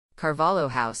Carvalho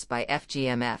House by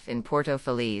FGMF in Porto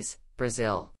Feliz,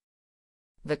 Brazil.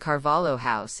 The Carvalho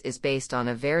House is based on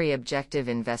a very objective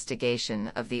investigation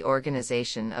of the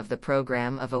organization of the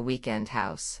program of a weekend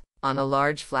house, on a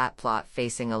large flat plot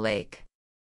facing a lake.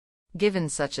 Given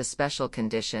such a special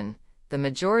condition, the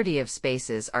majority of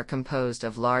spaces are composed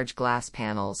of large glass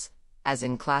panels, as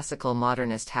in classical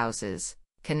modernist houses,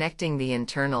 connecting the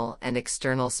internal and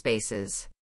external spaces.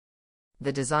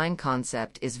 The design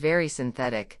concept is very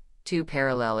synthetic: two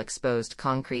parallel exposed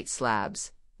concrete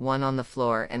slabs, one on the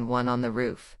floor and one on the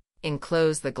roof,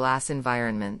 enclose the glass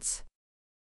environments.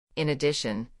 In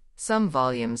addition, some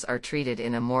volumes are treated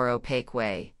in a more opaque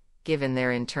way, given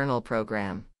their internal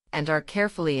program, and are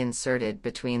carefully inserted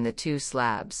between the two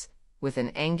slabs, with an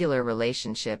angular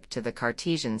relationship to the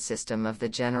Cartesian system of the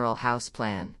general house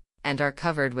plan, and are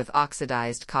covered with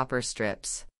oxidized copper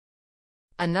strips.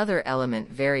 Another element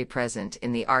very present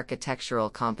in the architectural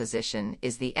composition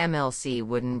is the MLC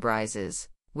wooden brises,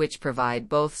 which provide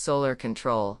both solar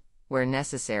control, where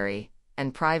necessary,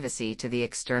 and privacy to the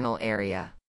external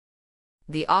area.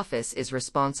 The office is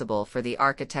responsible for the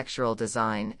architectural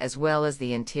design as well as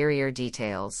the interior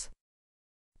details.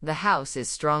 The house is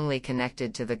strongly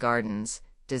connected to the gardens,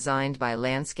 designed by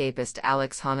landscapist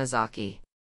Alex Hanazaki.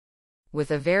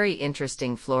 With a very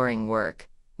interesting flooring work,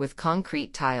 with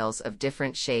concrete tiles of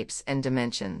different shapes and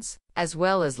dimensions, as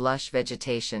well as lush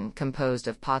vegetation composed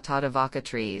of patata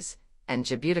trees and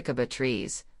jabuticaba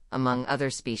trees, among other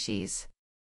species.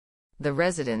 The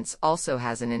residence also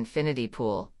has an infinity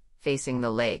pool, facing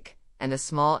the lake, and a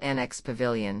small annex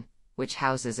pavilion, which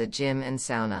houses a gym and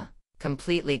sauna,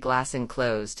 completely glass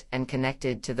enclosed and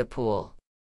connected to the pool.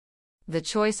 The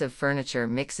choice of furniture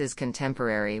mixes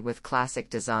contemporary with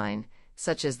classic design,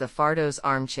 such as the Fardo's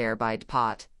armchair by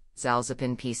Pot,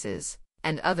 Zalzapin pieces,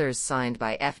 and others signed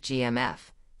by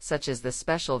FGMF, such as the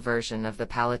special version of the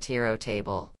Palatiro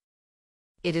table.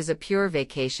 It is a pure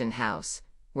vacation house,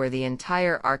 where the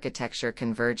entire architecture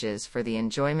converges for the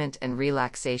enjoyment and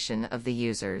relaxation of the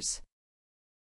users.